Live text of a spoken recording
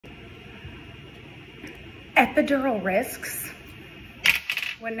Epidural risks,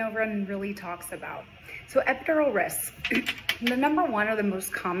 what no one really talks about. So epidural risks, the number one or the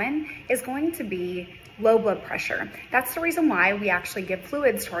most common is going to be low blood pressure. That's the reason why we actually give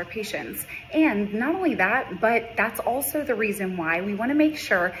fluids to our patients. And not only that, but that's also the reason why we want to make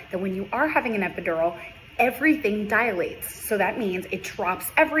sure that when you are having an epidural, everything dilates. So that means it drops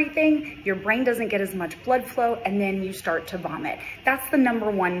everything, your brain doesn't get as much blood flow, and then you start to vomit. That's the number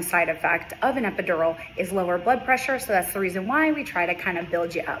one side effect of an epidural is lower blood pressure. So that's the reason why we try to kind of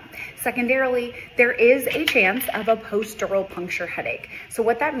build you up. Secondarily, there is a chance of a post-dural puncture headache. So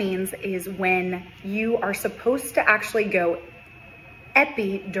what that means is when you are supposed to actually go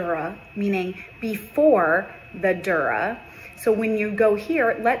epidura, meaning before the dura. So when you go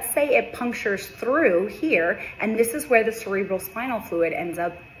here, let's say it punctures through here, and this is where the cerebral spinal fluid ends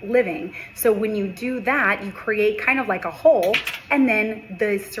up living. So when you do that, you create kind of like a hole, and then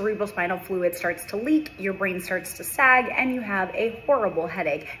the cerebral spinal fluid starts to leak, your brain starts to sag, and you have a horrible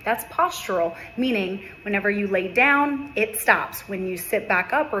headache. That's postural, meaning whenever you lay down, it stops. When you sit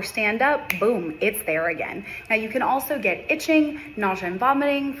back up or stand up, boom, it's there again. Now you can also get itching, nausea and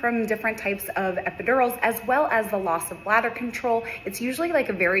vomiting from different types of epidurals, as well as the loss of bladder control. It's usually like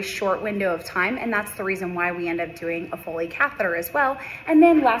a very short window of time, and that's the reason why we end up doing a Foley catheter as well. And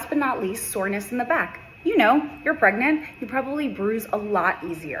then last but not least, soreness in the back. You know, you're pregnant, you probably bruise a lot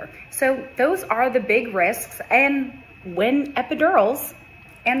easier. So those are the big risks and when epidurals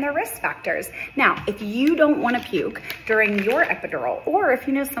and their risk factors. Now, if you don't want to puke during your epidural, or if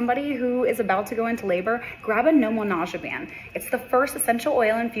you know somebody who is about to go into labor, grab a NoMo nausea band. It's the first essential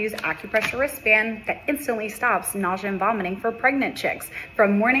oil infused acupressure wristband that instantly stops nausea and vomiting for pregnant chicks,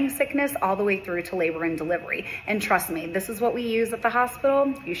 from morning sickness all the way through to labor and delivery. And trust me, this is what we use at the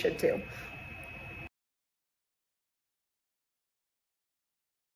hospital. You should too.